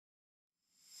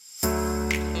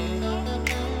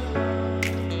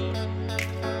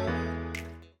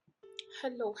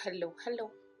Hello.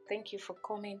 Thank you for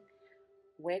coming.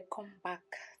 Welcome back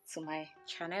to my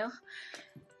channel.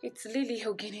 It's Lily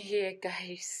Ogini here,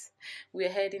 guys.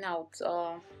 We're heading out.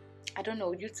 I don't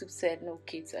know. YouTube said no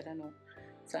kids. I don't know.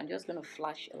 So I'm just gonna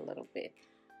flash a little bit.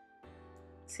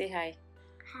 Say hi.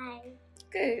 Hi.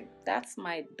 Good. That's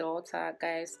my daughter,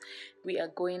 guys. We are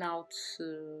going out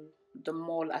to the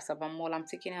mall, Asaba Mall. I'm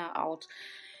taking her out.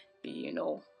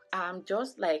 I'm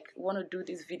just like want to do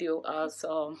this video as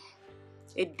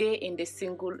a day in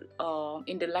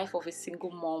the life of a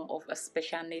single mom of a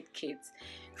special need kids.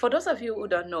 For those of you who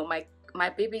don't know, my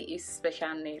baby is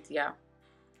special need. Yeah,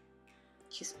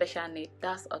 she's special need.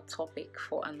 That's a topic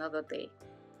for another day.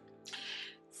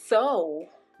 So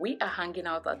we are hanging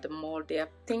out at the mall. There are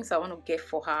things I want to get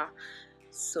for her,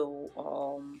 so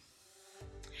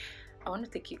I want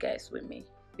to take you guys with me.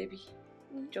 Baby,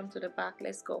 jump to the back,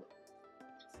 let's go.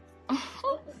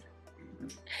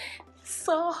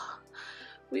 So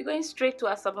we're going straight to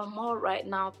Asaba Mall right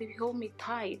now. Baby, hold me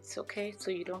tight, okay,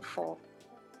 so you don't fall.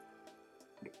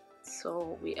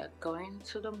 So we are going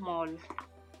to the mall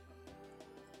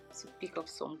to pick up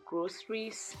some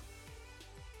groceries,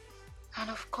 and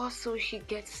of course, so she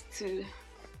gets to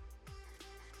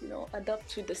adapt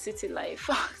to the city life.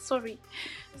 sorry.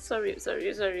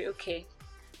 Okay,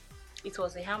 it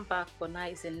was a handbag, but now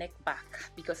it's a neck bag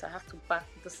because I have to back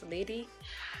this lady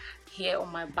here on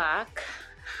my back.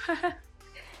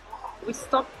 We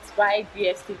stopped by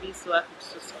DSTV so I could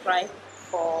subscribe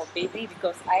for baby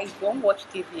because I don't watch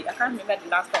TV. I can't remember the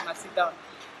last time I sit down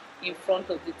in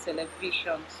front of the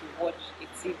television to watch a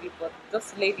TV, but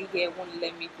this lady here won't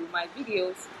let me do my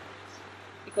videos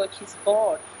because she's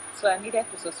bored. So I needed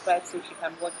to subscribe so she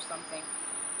can watch something.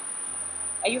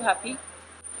 Are you happy?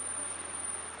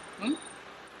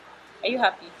 Are you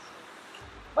happy?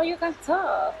 But you can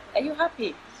talk. Are you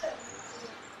happy?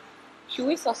 Should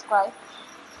we subscribe?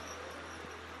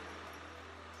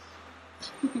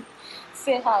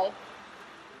 Say hi.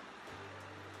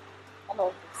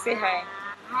 Hello. Say hi.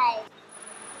 Hi.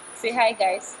 Say hi,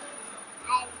 guys.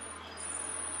 Hi.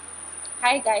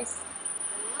 Hi, guys.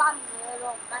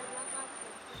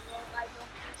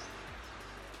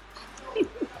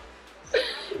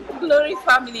 Glory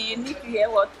family, you need to hear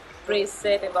what Praise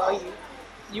said about you.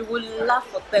 You will laugh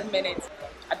for 10 minutes.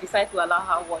 I decided to allow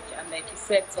her watch, and then she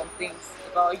said some things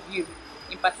about you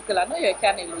in particular. Not your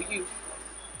channel or you.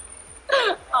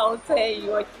 I'll tell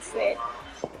you what she said.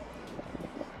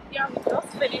 Yeah, we just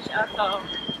finished at the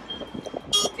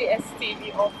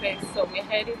STV office, so we're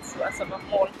headed to Asaba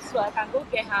Mall so I can go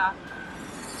get her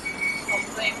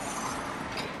something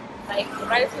like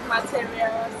writing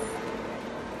materials,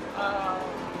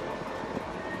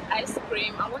 ice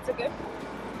cream, and what again?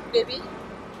 Baby?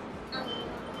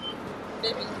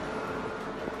 Baby?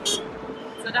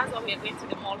 So that's what we're going to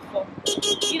the mall for.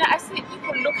 I see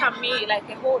people look at me like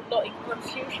a whole lot in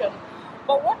confusion.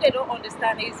 But what they don't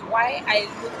understand is why I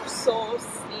look so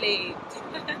slaved.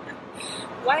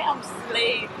 Why I'm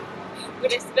slaved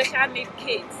with a special need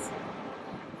kids.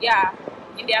 Yeah,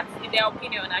 in their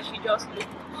opinion, I should just look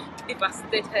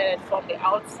devastated from the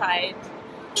outside.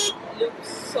 Look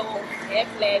so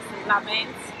helpless,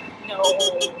 lament. No,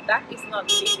 that is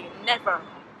not Lily. Never.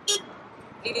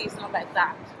 Lily is not like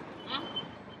that.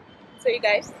 So you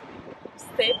guys,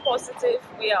 stay positive.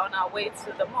 We are on our way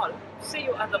to the mall. See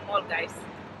you at the mall, guys.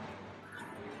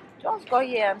 Just go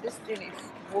here, and this thing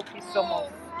is whooping some of.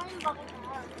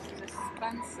 It's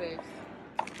expensive.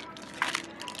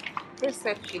 They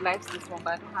said she likes this one,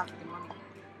 but I don't have the money.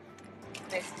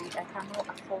 Let's see, I cannot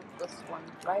afford this one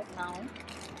right now.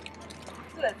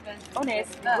 Too expensive.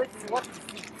 Honestly, what is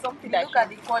it? Something Look at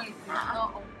the quality.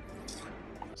 No.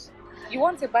 You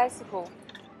want a bicycle?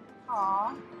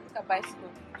 Aww. Look at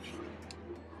bicycle.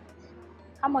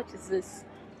 How much is this?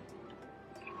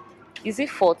 Is it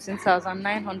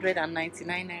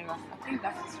 14,999 naira? I think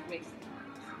that is great.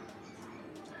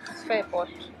 It's fair, but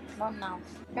not now.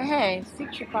 Hey, see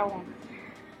cheaper one.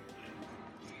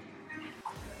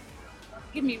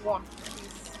 Give me one,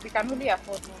 please. We can only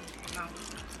afford one now.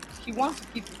 She wants to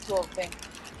keep the two of them.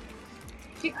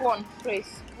 Pick one,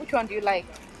 Grace. Which one do you like?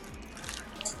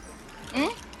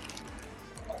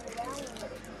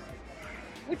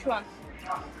 Which one?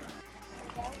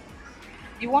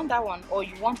 You want that one or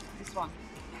you want this one?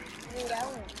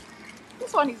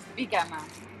 This one is bigger now.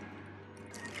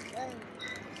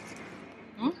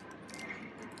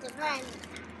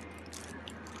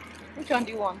 Which one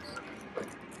do you want?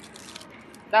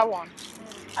 That one.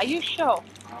 Are you sure?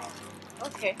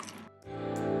 Okay.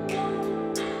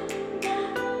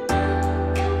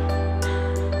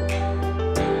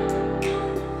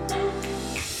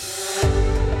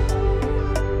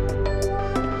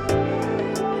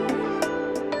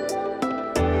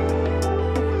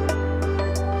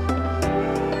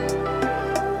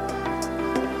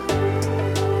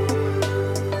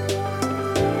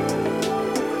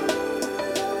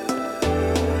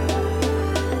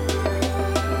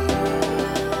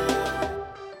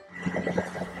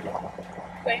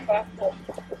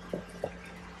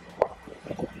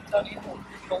 returning home.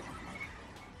 So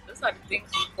those are the things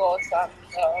we got,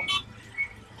 and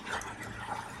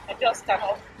I just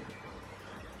cannot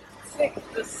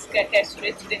take this keke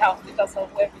straight to the house because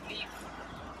of where we live.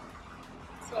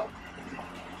 So,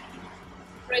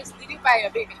 Grace, did you buy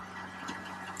your baby?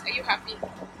 Are you happy?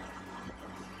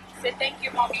 Say thank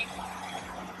you, mommy.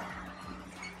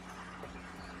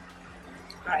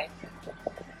 Right.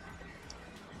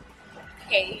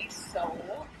 Okay, so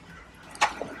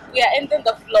we are ending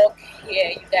the vlog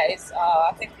here, you guys.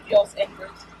 I think we just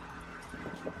ended.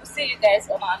 We'll see you guys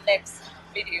on our next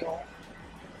video.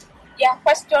 Yeah,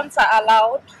 questions are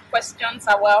allowed. Questions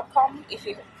are welcome. If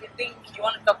you think you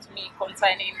want to talk to me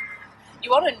concerning,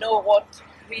 you want to know what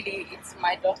really it's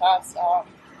my daughter's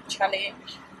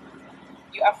challenge,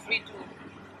 you are free to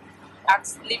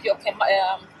leave your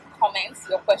comments,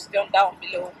 your question down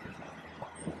below,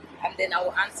 and then I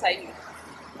will answer you.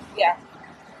 Yeah.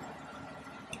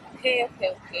 Okay.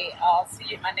 I'll see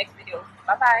you in my next video.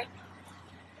 Bye bye.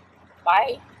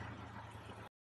 Bye.